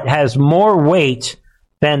report has more weight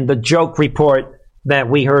than the joke report that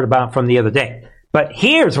we heard about from the other day. But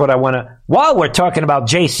here's what I want to, while we're talking about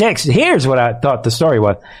J6, here's what I thought the story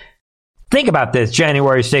was. Think about this.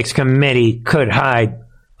 January 6th committee could hide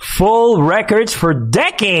full records for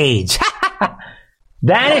decades.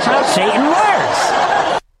 That is how Satan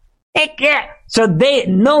works. So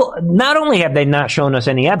not only have they not shown us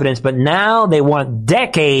any evidence, but now they want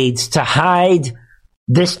decades to hide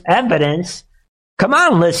this evidence. Come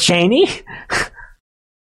on, Liz Cheney.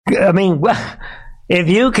 I mean, if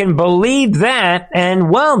you can believe that, and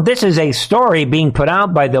well, this is a story being put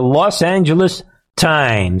out by the Los Angeles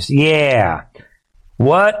Times. Yeah.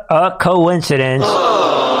 What a coincidence.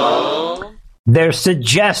 They're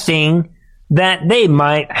suggesting that they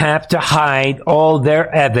might have to hide all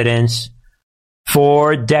their evidence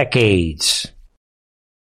for decades.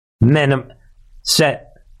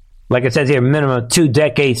 Set, like it says here, minimum 2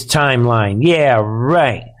 decades timeline. Yeah,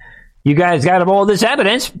 right. You guys got all this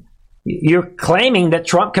evidence. You're claiming that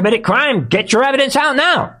Trump committed crime. Get your evidence out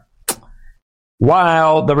now.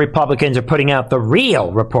 While the Republicans are putting out the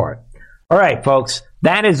real report. All right, folks,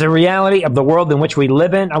 that is the reality of the world in which we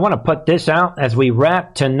live in. I want to put this out as we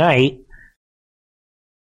wrap tonight.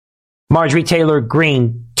 Marjorie Taylor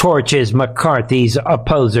Greene torches McCarthy's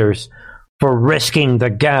opposers for risking the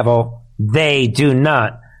gavel. They do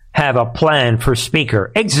not have a plan for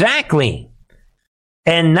Speaker. Exactly.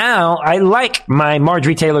 And now I like my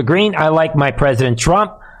Marjorie Taylor Greene. I like my President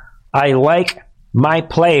Trump. I like my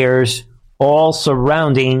players all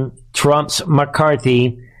surrounding Trump's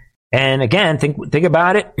McCarthy. And again, think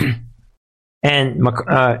about it. And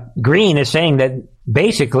Greene is saying that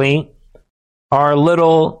basically our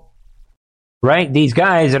little, right, these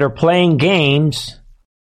guys that are playing games,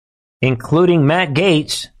 including Matt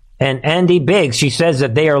Gaetz and Andy Biggs, she says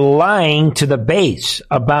that they are lying to the base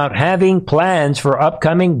about having plans for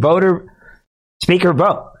upcoming Speaker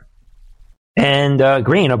vote. And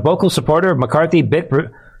Greene, a vocal supporter of McCarthy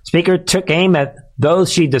Speaker, took aim at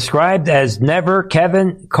those she described as Never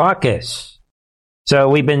Kevin Caucus. So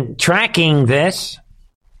we've been tracking this.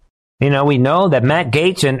 You know, we know that Matt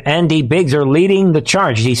Gaetz and Andy Biggs are leading the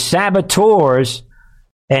charge. These saboteurs,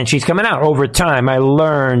 and she's coming out. Over time, I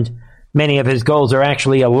learned many of his goals are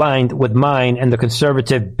actually aligned with mine and the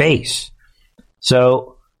conservative base.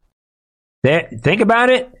 So think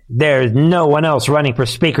about it. There's no one else running for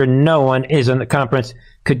Speaker. No one is in the conference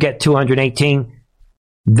could get 218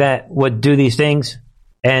 that would do these things.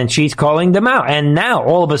 And she's calling them out. And now,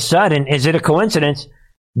 all of a sudden, is it a coincidence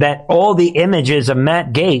that all the images of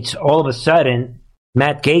Matt Gaetz, all of a sudden,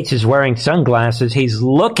 Matt Gaetz is wearing sunglasses. He's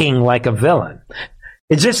looking like a villain.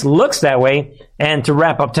 It just looks that way. And to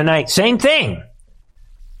wrap up tonight, same thing.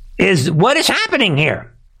 What is happening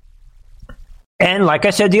here? And like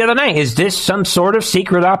I said the other night, is this some sort of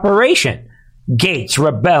secret operation? Gaetz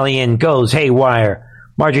rebellion goes haywire.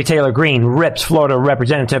 Marjorie Taylor Greene rips Florida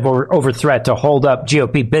representative over threat to hold up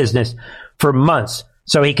GOP business for months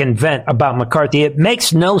so he can vent about McCarthy. It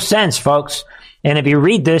makes no sense, folks. And if you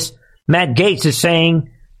read this, Matt Gaetz is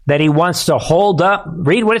saying that he wants to hold up.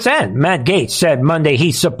 Read what it said. Matt Gaetz said Monday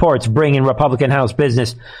he supports bringing Republican House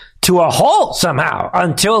business to a halt somehow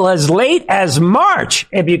until as late as March,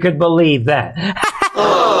 if you could believe that.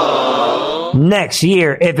 Next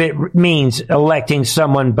year, if it means electing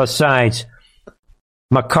someone besides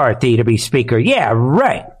McCarthy to be Speaker. Yeah,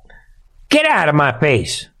 right. Get out of my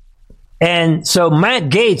face. And so Matt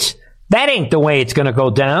Gaetz, that ain't the way it's going to go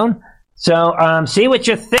down. So see what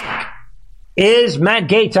you think. Is Matt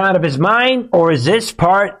Gaetz out of his mind, or is this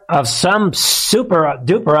part of some super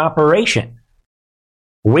duper operation?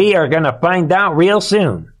 We are going to find out real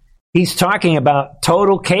soon. He's talking about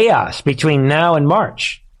total chaos between now and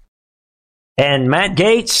March. And Matt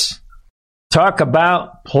Gaetz, talk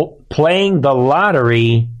about playing the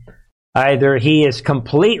lottery. Either he has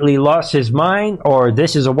completely lost his mind, or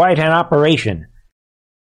this is a white hat operation.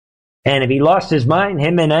 And if he lost his mind,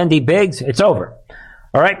 him and Andy Biggs, it's over.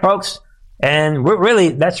 All right, folks. And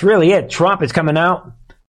that's really it. Trump is coming out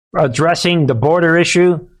addressing the border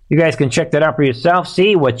issue. You guys can check that out for yourself.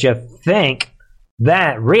 See what you think.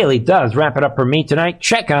 That really does wrap it up for me tonight.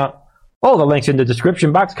 Check out all the links in the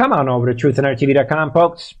description box. Come on over to truthandrtv.com,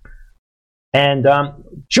 folks. And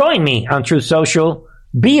join me on Truth Social.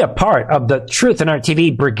 Be a part of the Truth and Art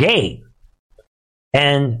TV brigade.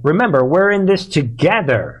 And remember, we're in this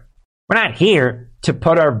together. We're not here to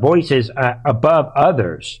put our voices above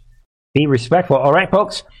others. Be respectful. All right,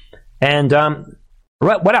 folks? And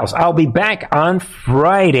what else? I'll be back on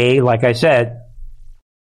Friday, like I said.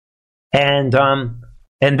 And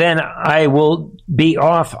then I will be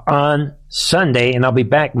off on Sunday, and I'll be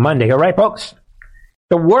back Monday. All right, folks?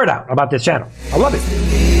 The word out about this channel. I love it.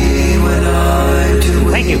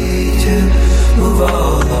 Thank you.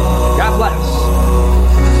 God bless.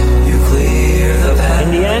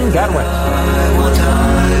 In the end, God wins.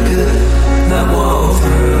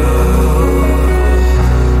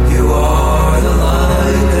 You are the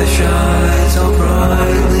light that shines so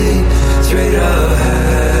brightly straight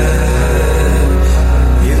ahead.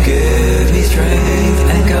 You give me strength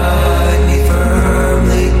and guide me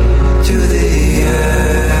firmly to the end.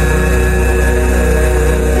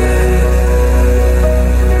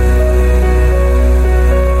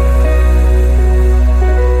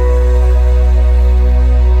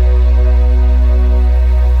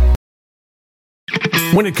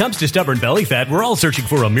 When it comes to stubborn belly fat, we're all searching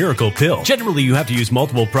for a miracle pill. Generally, you have to use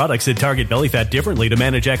multiple products that target belly fat differently to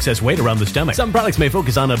manage excess weight around the stomach. Some products may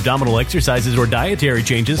focus on abdominal exercises or dietary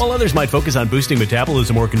changes, while others might focus on boosting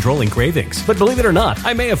metabolism or controlling cravings. But believe it or not,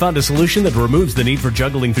 I may have found a solution that removes the need for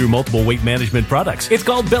juggling through multiple weight management products. It's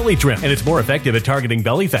called Belly Trim, and it's more effective at targeting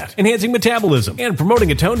belly fat, enhancing metabolism, and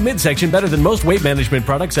promoting a toned midsection better than most weight management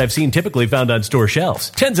products I've seen typically found on store shelves.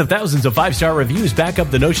 Tens of thousands of 5-star reviews back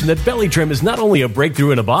up the notion that Belly Trim is not only a breakthrough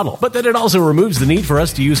in a bottle, but that it also removes the need for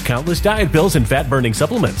us to use countless diet pills and fat-burning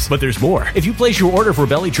supplements. But there's more. If you place your order for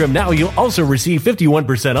Belly Trim now, you'll also receive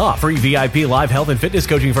 51% off, free VIP live health and fitness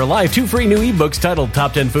coaching for life, 2 free new ebooks titled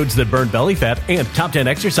Top 10 Foods That Burn Belly Fat and Top 10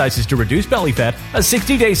 Exercises to Reduce Belly Fat, a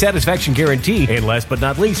 60-day satisfaction guarantee, and last but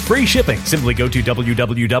not least, free shipping. Simply go to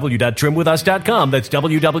www.trimwithus.com. That's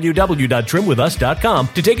www.trimwithus.com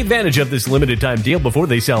to take advantage of this limited time deal before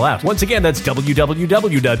they sell out. Once again, that's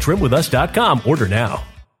www.trimwithus.com. Order now.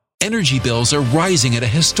 Energy bills are rising at a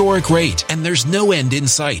historic rate, and there's no end in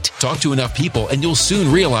sight. Talk to enough people, and you'll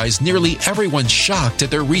soon realize nearly everyone's shocked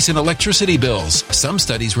at their recent electricity bills. Some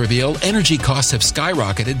studies reveal energy costs have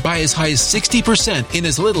skyrocketed by as high as 60% in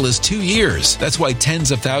as little as 2 years. That's why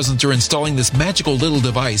tens of thousands are installing this magical little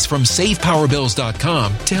device from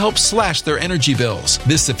SavePowerBills.com to help slash their energy bills.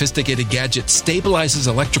 This sophisticated gadget stabilizes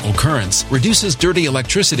electrical currents, reduces dirty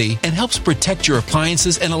electricity, and helps protect your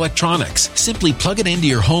appliances and electronics. Simply plug it into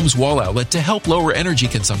your home's wall outlet to help lower energy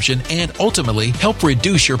consumption and ultimately help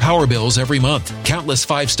reduce your power bills every month. Countless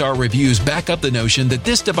 5-star reviews back up the notion that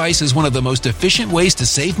this device is one of the most efficient ways to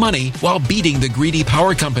save money while beating the greedy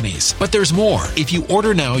power companies. But there's more. If you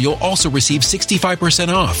order now, you'll also receive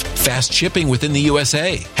 65% off, fast shipping within the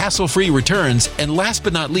USA, hassle-free returns, and last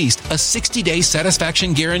but not least, a 60-day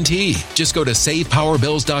satisfaction guarantee. Just go to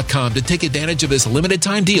SavePowerBills.com to take advantage of this limited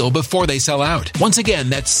time deal before they sell out. Once again,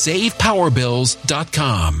 that's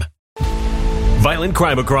SavePowerBills.com. Violent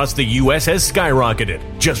crime across the U.S. has skyrocketed.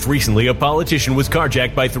 Just recently, a politician was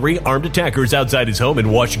carjacked by 3 armed attackers outside his home in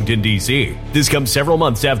Washington, D.C. This comes several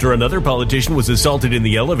months after another politician was assaulted in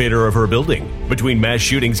the elevator of her building. Between mass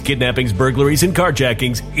shootings, kidnappings, burglaries, and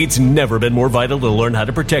carjackings, it's never been more vital to learn how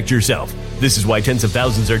to protect yourself. This is why tens of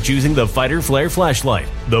thousands are choosing the Fighter Flare flashlight.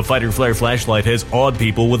 The Fighter Flare flashlight has awed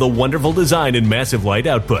people with a wonderful design and massive light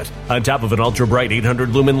output. On top of an ultra-bright 800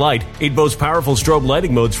 lumen light, it boasts powerful strobe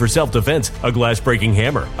lighting modes for self-defense, a glass-breaking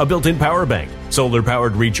hammer, a built-in power bank,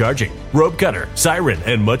 solar-powered recharging, rope cutter, siren,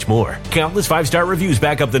 and much more. Countless 5-star reviews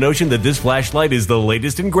back up the notion that this flashlight is the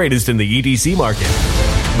latest and greatest in the EDC market.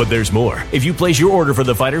 But there's more. If you place your order for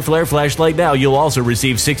the Fighter Flare flashlight now, you'll also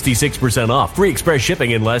receive 66% off, free express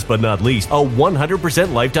shipping, and last but not least, a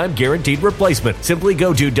 100% lifetime guaranteed replacement. Simply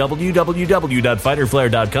go to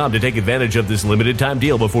www.fighterflare.com to take advantage of this limited time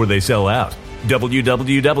deal before they sell out.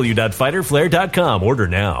 www.fighterflare.com. Order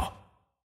now.